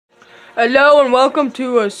Hello and welcome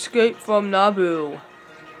to Escape from Naboo.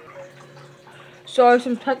 Sorry,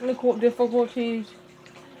 some technical difficulties.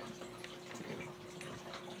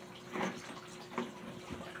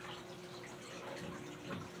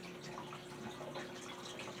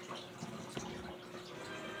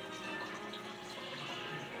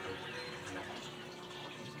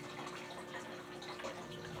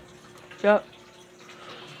 Yep.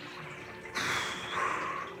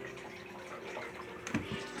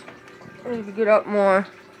 I need to get up more.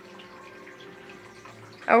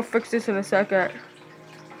 I'll fix this in a second.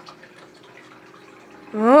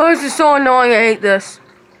 Oh, this is so annoying. I hate this.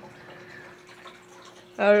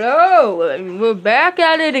 Hello, and we're back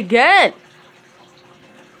at it again.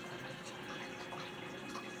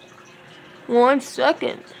 1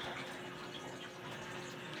 second.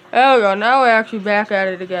 There we go. Now we're actually back at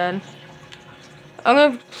it again. I'm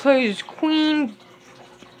gonna play as Queen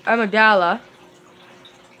Amidala.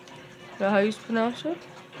 Is that how you pronounce it?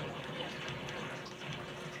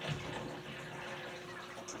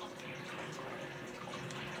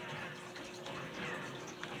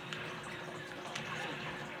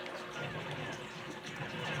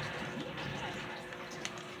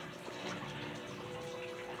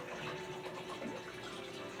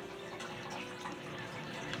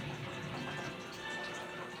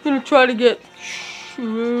 Gonna try to get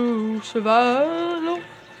Survival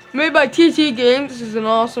made by TT Games. This is an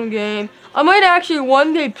awesome game. I might actually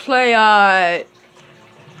one day play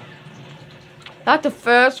not the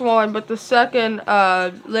first one, but the second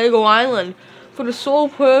Lego Island for the sole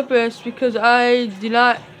purpose because I do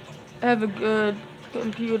not have a good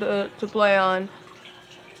computer to play on.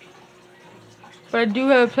 But I do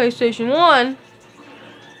have a PlayStation 1,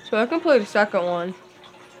 so I can play the second one.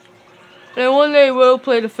 And one day we'll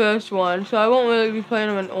play the first one, so I won't really be playing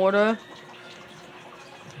them in order.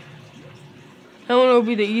 That one will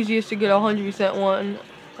be the easiest to get 100%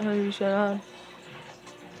 100% on.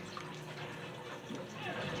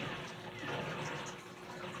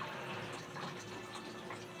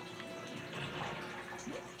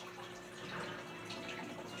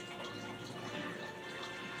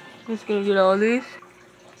 Just gonna get all these.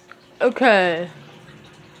 Okay.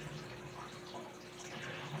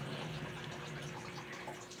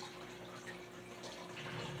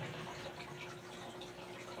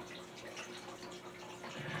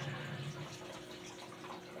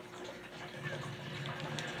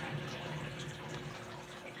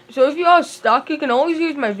 So if you are stuck, you can always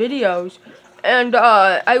use my videos. And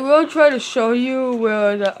I will try to show you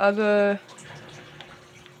where the other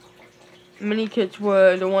mini kits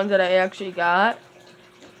were, the ones that I actually got.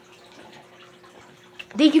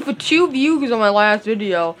 Thank you for 2 views on my last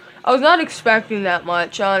video. I was not expecting that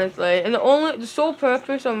much, honestly. And the sole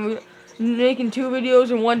purpose of making 2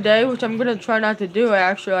 videos in one day, which I'm gonna try not to do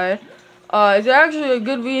actually, is actually a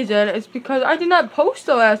good reason. It's because I did not post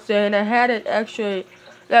the last day, and I had it actually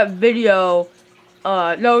that video.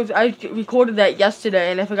 No, I recorded that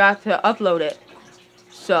yesterday, and I forgot to upload it.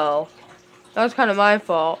 So that was kind of my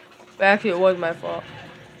fault. But actually, it was my fault.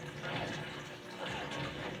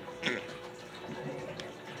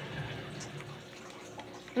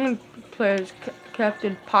 I'm gonna play as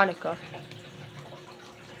Captain Panica.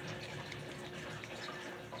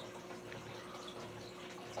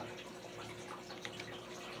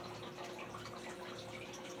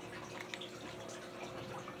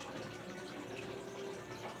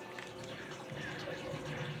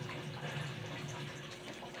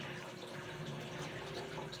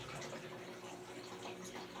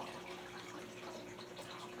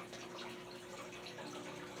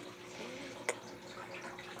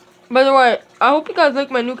 By the way, I hope you guys like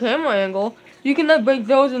my new camera angle. You can break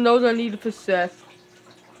those, and those are needed for Seth.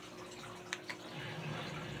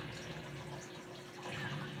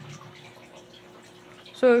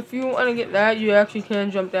 So if you want to get that, you actually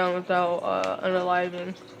can jump down without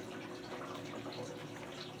unaliving.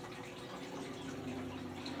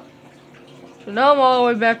 So now I'm all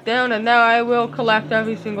the way back down, and now I will collect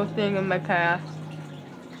every single thing in my path.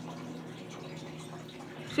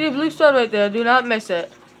 See a blue stud right there, do not miss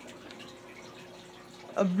it.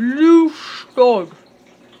 A blue stud.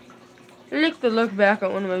 I like to look back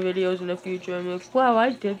at one of my videos in the future and be like, wow,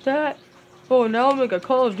 I did that? Oh, now I'm like a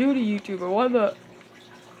Call of Duty YouTuber, why not?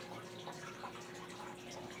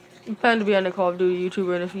 I plan to be on a Call of Duty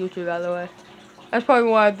YouTuber in the future, by the way. That's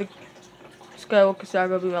probably why the Skywalker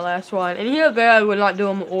Saga will be my last one. And here again, I will not do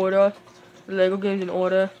them in order. The Lego games in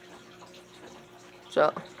order.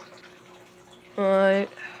 So. Alright.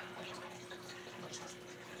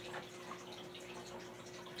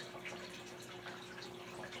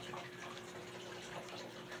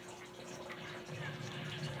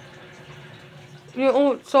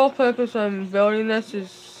 The sole purpose I'm building this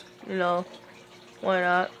is, you know, why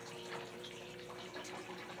not?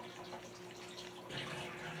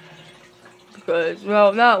 Because,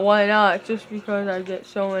 well, not why not, just because I get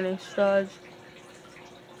so many studs.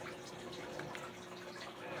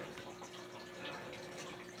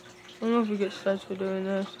 I don't know if we get studs for doing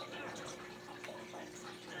this.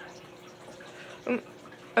 I'm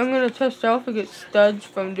gonna test out if we get studs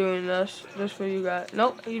from doing this, just for you guys.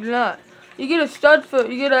 Nope, you do not. You get a stud for,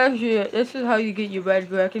 you get actually, this is how you get your red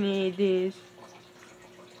brick and you need these.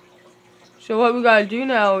 So what we gotta do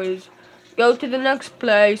now is go to the next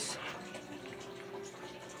place.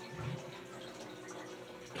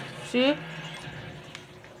 See?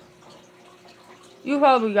 You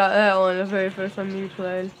probably got that one the very first time you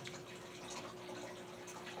played.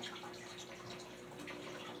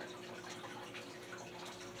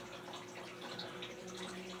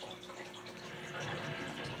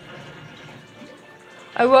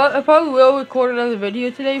 I probably will record another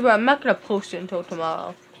video today, but I'm not gonna post it until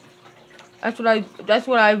tomorrow. That's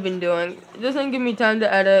what I've been doing. It doesn't give me time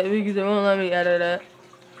to edit because it won't let me edit it.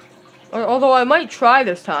 Although I might try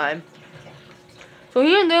this time. So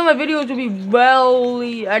here and there my videos will be well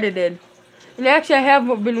edited. And actually I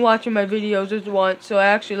have been watching my videos just once, so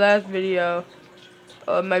actually last video,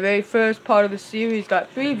 my very first part of the series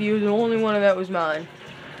got 3 views and only one of that was mine.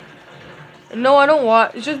 And no, I don't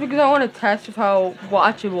watch, it's just because I want to test how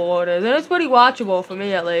watchable it is. And it's pretty watchable for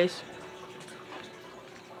me at least.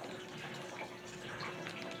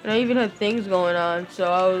 And I even had things going on,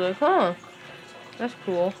 so I was like, huh, that's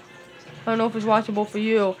cool. I don't know if it's watchable for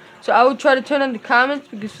you. So I would try to turn on the comments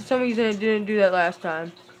because for some reason I didn't do that last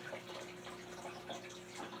time.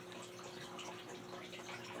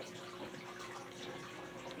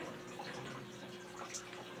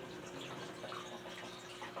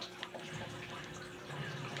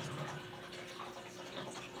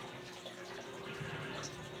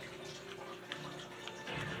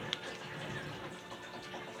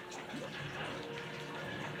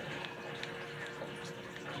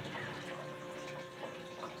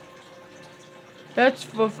 That's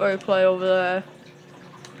for play over there.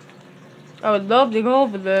 I would love to go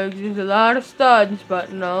over there because there's a lot of studs,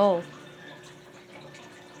 but no.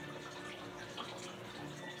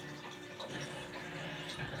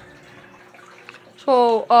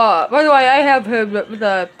 So, by the way, I have heard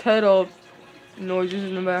the turtle noises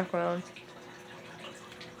in the background.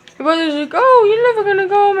 My brother's like, oh, you're never gonna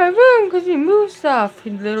go in my room because you move stuff.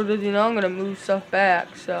 Little does he know I'm gonna move stuff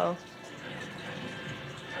back, so.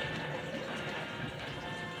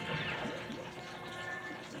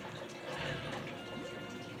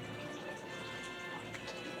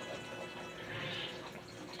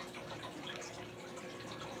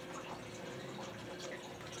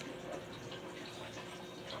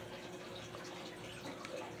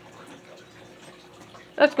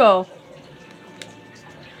 Let's go.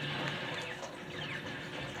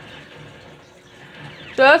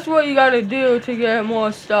 So that's what you gotta do to get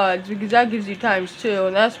more studs, because that gives you ×2,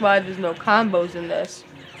 and that's why there's no combos in this.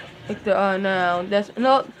 Like there are now. That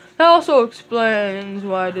also explains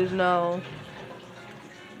why there's no.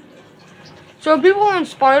 So people who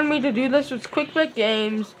inspired me to do this was Quick Break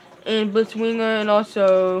Games and Blitzwinger, and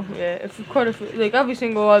also quite a few, like every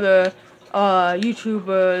single other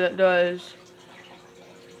YouTuber that does,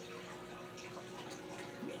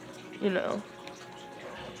 you know.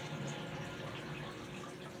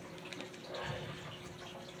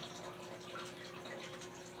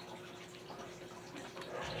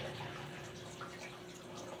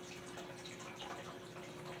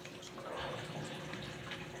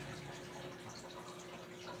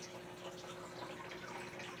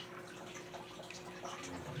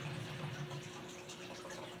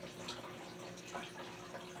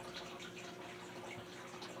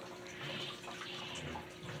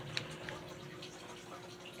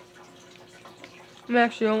 I'm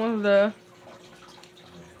actually almost there.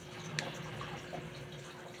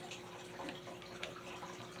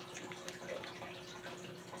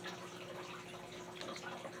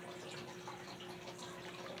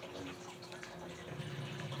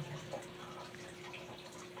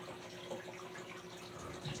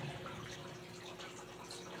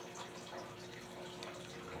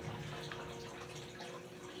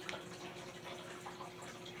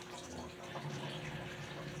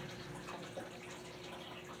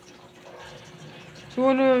 So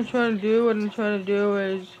what I'm trying to do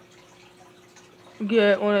is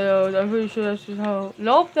get one of those. I'm pretty sure that's just how.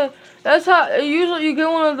 Nope, that's how. Usually you get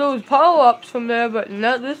one of those power-ups from there, but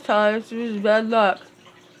not this time. It's just bad luck.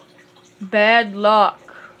 Bad luck.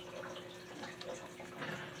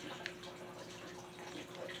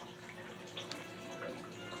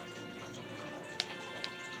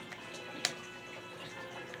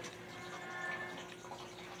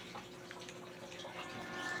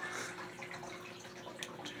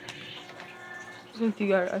 Since you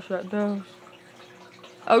got I shot those.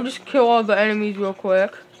 I'll just kill all the enemies real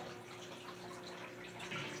quick.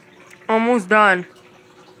 Almost done.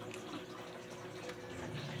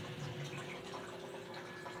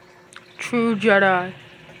 True Jedi.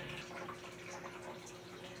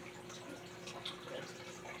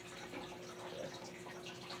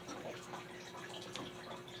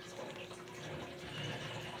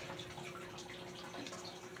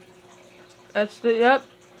 That's the, yep.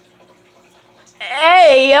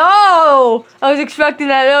 Hey, yo! I was expecting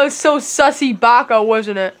that. That was so sussy baka,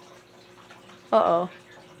 wasn't it? Uh-oh.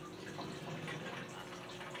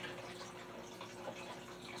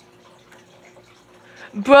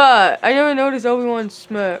 Bruh, I never noticed Obi-Wan's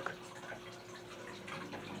smirk.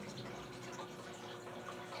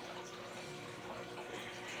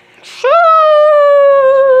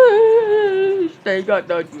 They got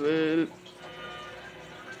the drip.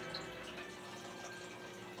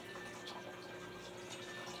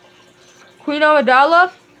 Queen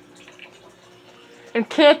Amidala and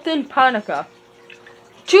Captain Panika.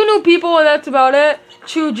 2 new people, and that's about it.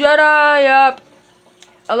 2 Jedi, yep.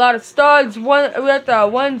 A lot of studs. We're at the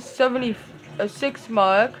 176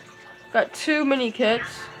 mark. Got 2 mini kits.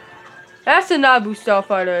 That's the Naboo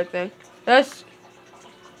Starfighter, I think. That's.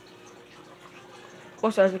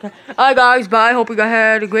 What's that? Alright, guys, bye. Hope you guys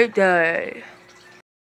had a great day.